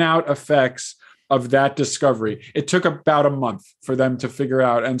spin-out effects of that discovery. It took about a month for them to figure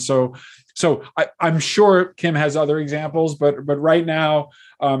out. And so I'm sure Kim has other examples, but right now,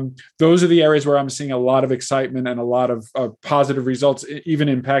 those are the areas where I'm seeing a lot of excitement and a lot of positive results, even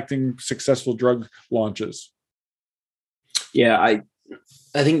impacting successful drug launches. Yeah, I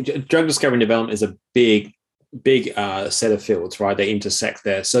think drug discovery and development is a big set of fields, right? They intersect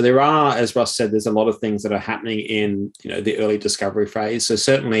there. So there are, as Russ said, there's a lot of things that are happening in, the early discovery phase. So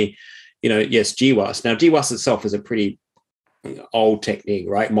certainly, yes, GWAS. Now, GWAS itself is a pretty old technique,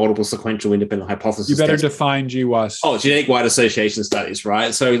 right? Multiple sequential independent hypothesis. You better define GWAS. Oh, genetic wide association studies,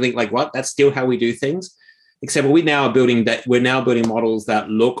 right? So you think like, what? That's still how we do things. Except we're now building models that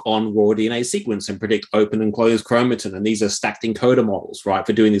look on raw DNA sequence and predict open and closed chromatin. And these are stacked encoder models, right,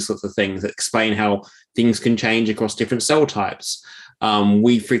 for doing these sorts of things that explain how things can change across different cell types.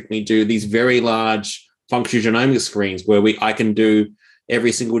 We frequently do these very large functional genomic screens where I can do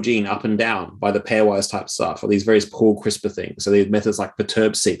every single gene up and down by the pairwise type stuff, or these various pooled CRISPR things. So these methods like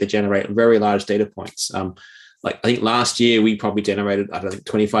Perturb-seq that generate very large data points. Like I think last year we probably generated,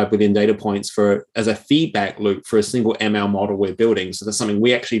 25 billion data points as a feedback loop for a single ML model we're building. So that's something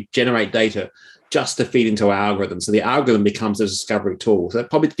we actually generate data just to feed into our algorithm. So the algorithm becomes a discovery tool. So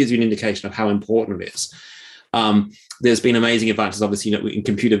that probably gives you an indication of how important it is. There's been amazing advances, obviously, in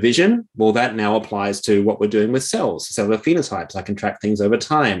computer vision. Well, that now applies to what we're doing with cells, cellular phenotypes. I can track things over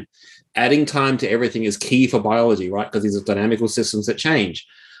time. Adding time to everything is key for biology, right? Because these are dynamical systems that change.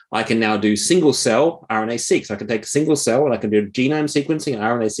 I can now do single cell RNA-seq. So I can take a single cell and I can do genome sequencing and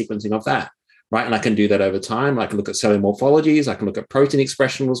RNA sequencing of that, right? And I can do that over time. I can look at cellular morphologies. I can look at protein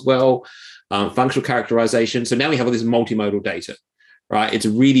expression as well, functional characterization. So now we have all this multimodal data, right? It's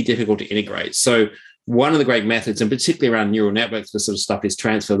really difficult to integrate. So one of the great methods, and particularly around neural networks for sort of stuff, is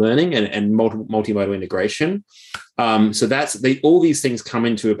transfer learning and multimodal integration. So all these things come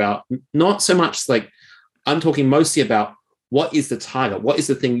into about, not so much like, I'm talking mostly about what is the target? What is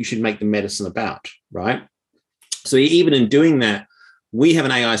the thing you should make the medicine about, right? So even in doing that, we have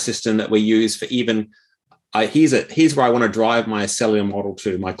an AI system that we use for even, here's where I want to drive my cellular model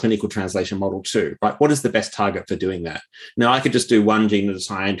to, my clinical translation model to, right? What is the best target for doing that? Now, I could just do one gene at a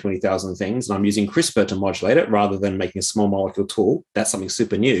time, 20,000 things, and I'm using CRISPR to modulate it rather than making a small molecule tool. That's something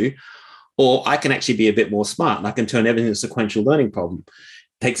super new. Or I can actually be a bit more smart, and I can turn everything into a sequential learning problem.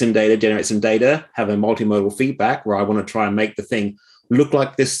 Take some data, generate some data, have a multimodal feedback where I want to try and make the thing look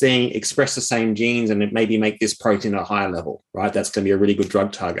like this thing, express the same genes, and maybe make this protein at a higher level, right? That's going to be a really good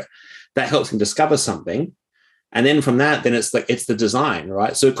drug target. That helps him discover something. And then from that, then it's the design,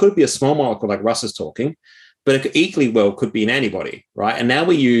 right? So it could be a small molecule like Russ is talking, but it equally could be an antibody, right? And now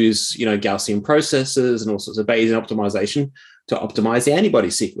we use, Gaussian processes and all sorts of Bayesian optimization to optimize the antibody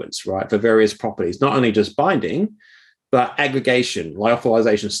sequence, right? For various properties, not only just binding, but aggregation,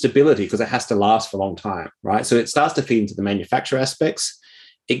 lyophilization, stability, because it has to last for a long time, right? So it starts to feed into the manufacture aspects.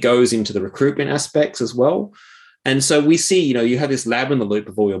 It goes into the recruitment aspects as well. And so we see, you have this lab in the loop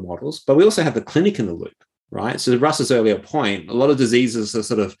of all your models, but we also have the clinic in the loop, right? So to Russ's earlier point, a lot of diseases are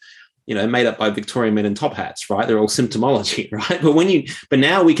sort of, made up by Victorian men in top hats, right? They're all symptomology, right? But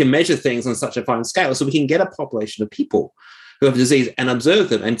now we can measure things on such a fine scale, so we can get a population of people who have disease and observe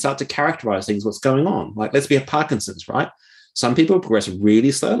them and start to characterize things, what's going on. Like, let's be a Parkinson's, right? Some people progress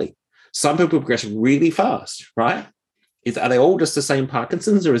really slowly. Some people progress really fast, right? Are they all just the same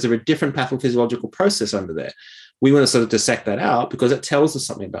Parkinson's, or is there a different pathophysiological process under there? We want to sort of dissect that out because it tells us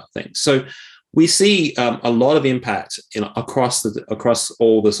something about things. So we see a lot of impact across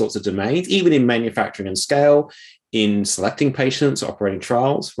all the sorts of domains, even in manufacturing and scale, in selecting patients, operating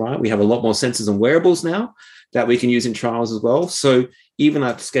trials, right? We have a lot more sensors and wearables now that we can use in trials as well. So even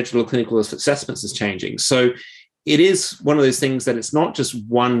our schedule of clinical assessments is changing. So it is one of those things that it's not just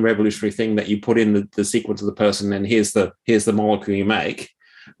one revolutionary thing that you put in the sequence of the person and here's the molecule you make,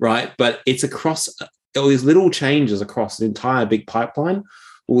 right? But it's across all these little changes across the entire big pipeline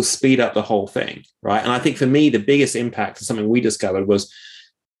will speed up the whole thing, right? And I think for me, the biggest impact of something we discovered was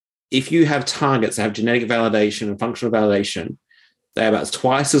if you have targets that have genetic validation and functional validation, they're about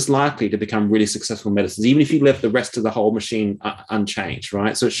twice as likely to become really successful medicines, even if you left the rest of the whole machine unchanged,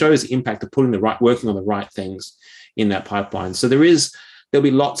 right? So it shows the impact of working on the right things in that pipeline. So there'll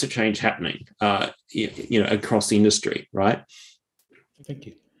be lots of change happening, across the industry, right? Thank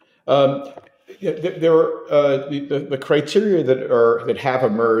you. There are the criteria that have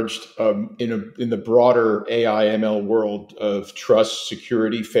emerged in the broader AI ML world of trust,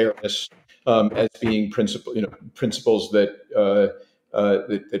 security, fairness as being principles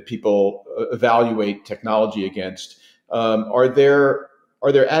that people evaluate technology against. Are there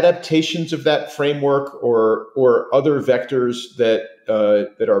adaptations of that framework or other vectors that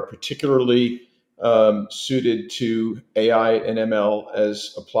are particularly suited to AI and ML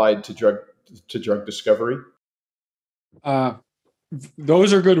as applied to drug discovery?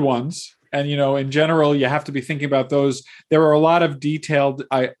 Those are good ones. And, in general, you have to be thinking about those. There are a lot of detailed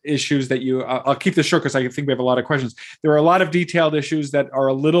issues that I'll keep this short because I think we have a lot of questions. There are a lot of detailed issues that are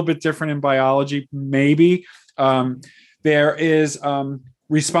a little bit different in biology, maybe. There is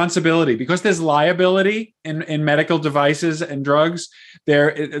responsibility, because there's liability in medical devices and drugs.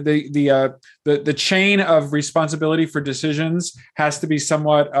 The chain of responsibility for decisions has to be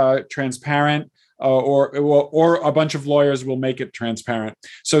somewhat transparent, or a bunch of lawyers will make it transparent.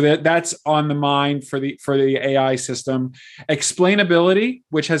 So that's on the mind for the AI system. Explainability,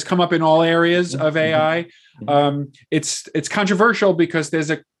 which has come up in all areas of AI. It's controversial because there's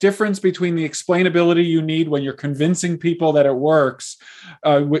a difference between the explainability you need when you're convincing people that it works,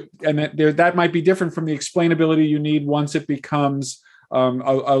 and that might be different from the explainability you need once it becomes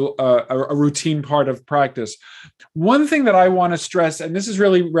a routine part of practice. One thing that I want to stress, and this is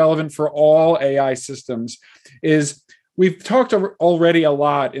really relevant for all AI systems, is we've talked already a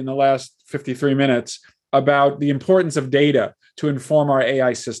lot in the last 53 minutes about the importance of data to inform our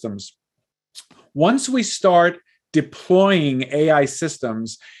AI systems. Once we start deploying AI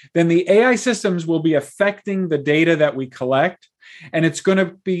systems, then the AI systems will be affecting the data that we collect. And it's going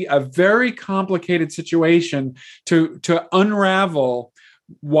to be a very complicated situation to unravel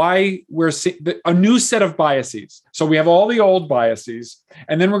why we're seeing a new set of biases. So we have all the old biases,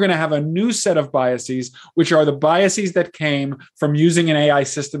 and then we're going to have a new set of biases, which are the biases that came from using an AI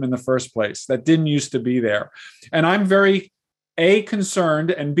system in the first place that didn't used to be there. And I'm very concerned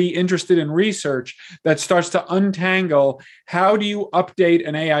and interested in research that starts to untangle how do you update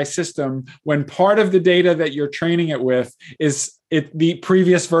an AI system when part of the data that you're training it with is the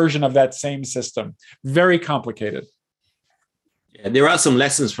previous version of that same system. Very complicated. Yeah, there are some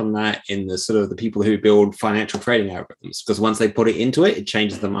lessons from that in the sort of the people who build financial trading algorithms, because once they put it into it, it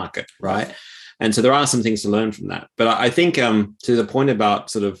changes the market, right? And so there are some things to learn from that. But I think to the point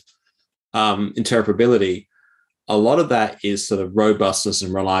about sort of interpretability, a lot of that is sort of robustness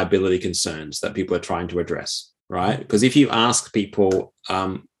and reliability concerns that people are trying to address, right? Because if you ask people,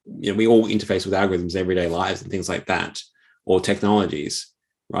 we all interface with algorithms in everyday lives and things like that, or technologies,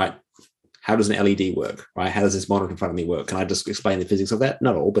 right? How does an LED work, right? How does this monitor in front of me work? Can I just explain the physics of that?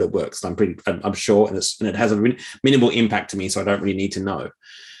 Not all, but it works. I'm sure, and it has a minimal impact to me, so I don't really need to know.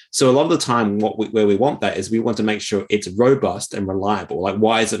 So a lot of the time, where we want that is we want to make sure it's robust and reliable. Like,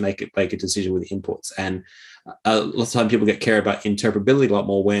 why does it make a decision with the inputs? And a lot of time people care about interpretability a lot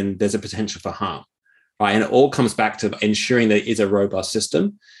more when there's a potential for harm, right? And it all comes back to ensuring that it is a robust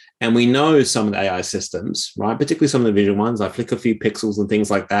system. And we know some of the AI systems, right, particularly some of the visual ones, I flick a few pixels and things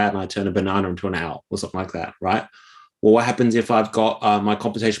like that, and I turn a banana into an owl or something like that, right? Well, what happens if I've got my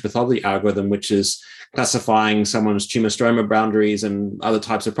computational pathology algorithm, which is classifying someone's tumor stroma boundaries and other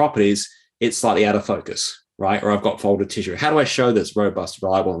types of properties? It's slightly out of focus, right? Or I've got folded tissue. How do I show that's robust,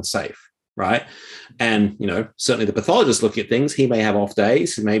 reliable, and safe, right? And, certainly the pathologist looking at things, he may have off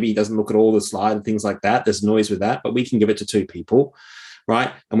days. Maybe he doesn't look at all the slide and things like that. There's noise with that, but we can give it to two people,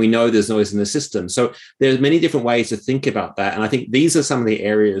 right? And we know there's noise in the system. So there's many different ways to think about that. And I think these are some of the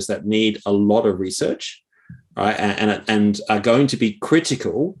areas that need a lot of research, right? And are going to be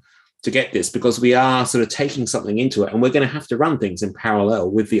critical to get this, because we are sort of taking something into it, and we're going to have to run things in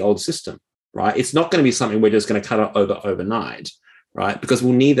parallel with the old system, right? It's not going to be something we're just going to cut it over overnight, right? Because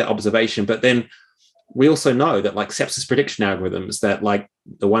we'll need that observation. But then we also know that like sepsis prediction algorithms, that like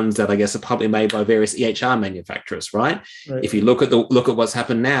the ones that I guess are probably made by various EHR manufacturers, right? If you look at what's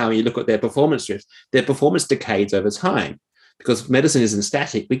happened now, you look at their performance drifts, their performance decays over time, because medicine isn't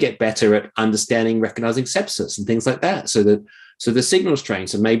static. We get better at understanding, recognizing sepsis and things like that. So the signals train.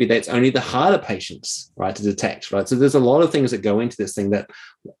 So maybe that's only the harder patients, right, to detect, right? So there's a lot of things that go into this thing that,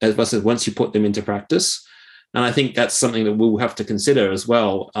 as I said, once you put them into practice, and I think that's something that we'll have to consider as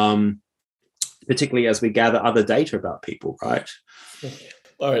well. Particularly as we gather other data about people, right?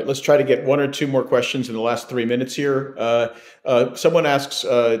 All right, let's try to get one or two more questions in the last 3 minutes here. Someone asks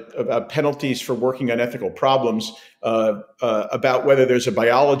about penalties for working on ethical problems, about whether there's a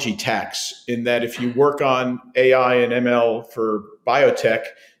biology tax, in that if you work on AI and ML for biotech,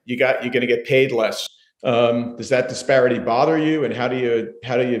 you're going to get paid less. Does that disparity bother you, and how do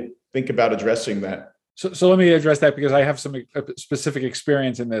you think about addressing that? So let me address that, because I have some specific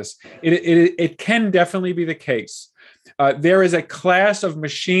experience in this. It can definitely be the case. There is a class of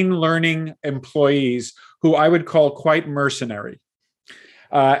machine learning employees who I would call quite mercenary.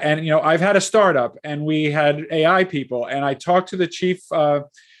 And I've had a startup, and we had AI people, and I talked to the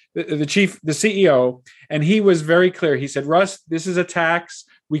CEO, and he was very clear. He said, "Russ, this is a tax.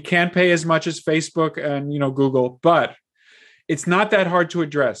 We can't pay as much as Facebook and Google, but it's not that hard to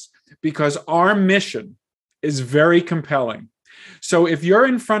address, because our mission is very compelling." So if you're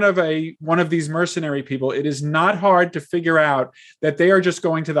in front of one of these mercenary people, it is not hard to figure out that they are just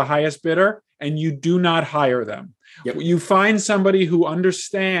going to the highest bidder, and you do not hire them. Yep. You find somebody who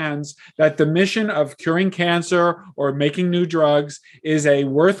understands that the mission of curing cancer or making new drugs is a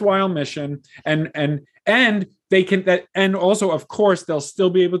worthwhile mission, and they can that, and also, of course, they'll still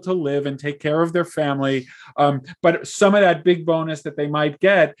be able to live and take care of their family. But some of that big bonus that they might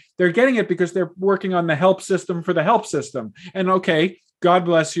get, they're getting it because they're working on the help system for the help system. And okay, God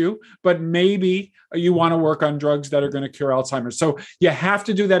bless you, but maybe you want to work on drugs that are going to cure Alzheimer's. So you have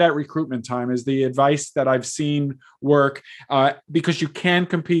to do that at recruitment time, is the advice that I've seen work, because you can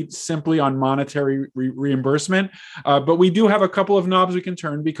compete simply on monetary reimbursement. But we do have a couple of knobs we can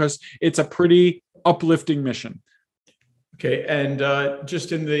turn, because it's a pretty uplifting mission. Okay, and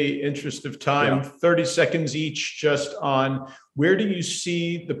just in the interest of time, 30 seconds each, just on where do you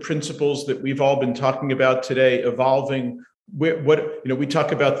see the principles that we've all been talking about today evolving? We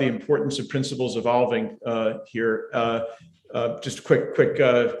talk about the importance of principles evolving here. Just a quick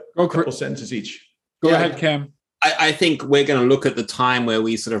couple sentences each. Go ahead, Kim. I think we're going to look at the time where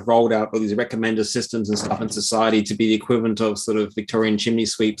we sort of rolled out all these recommender systems and stuff in society to be the equivalent of sort of Victorian chimney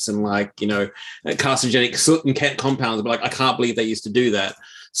sweeps and carcinogenic soot and compounds. But like, I can't believe they used to do that.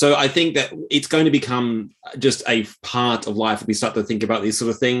 So I think that it's going to become just a part of life. We start to think about these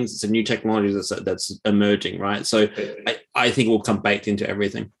sort of things. It's a new technology that's emerging, right? So I think it will come baked into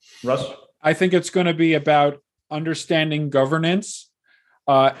everything. Russ? I think it's going to be about understanding governance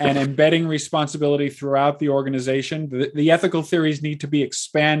and embedding responsibility throughout the organization. The ethical theories need to be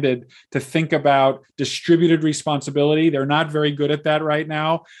expanded to think about distributed responsibility. They're not very good at that right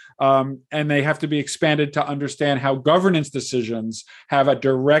now. And they have to be expanded to understand how governance decisions have a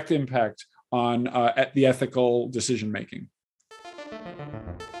direct impact on the ethical decision-making.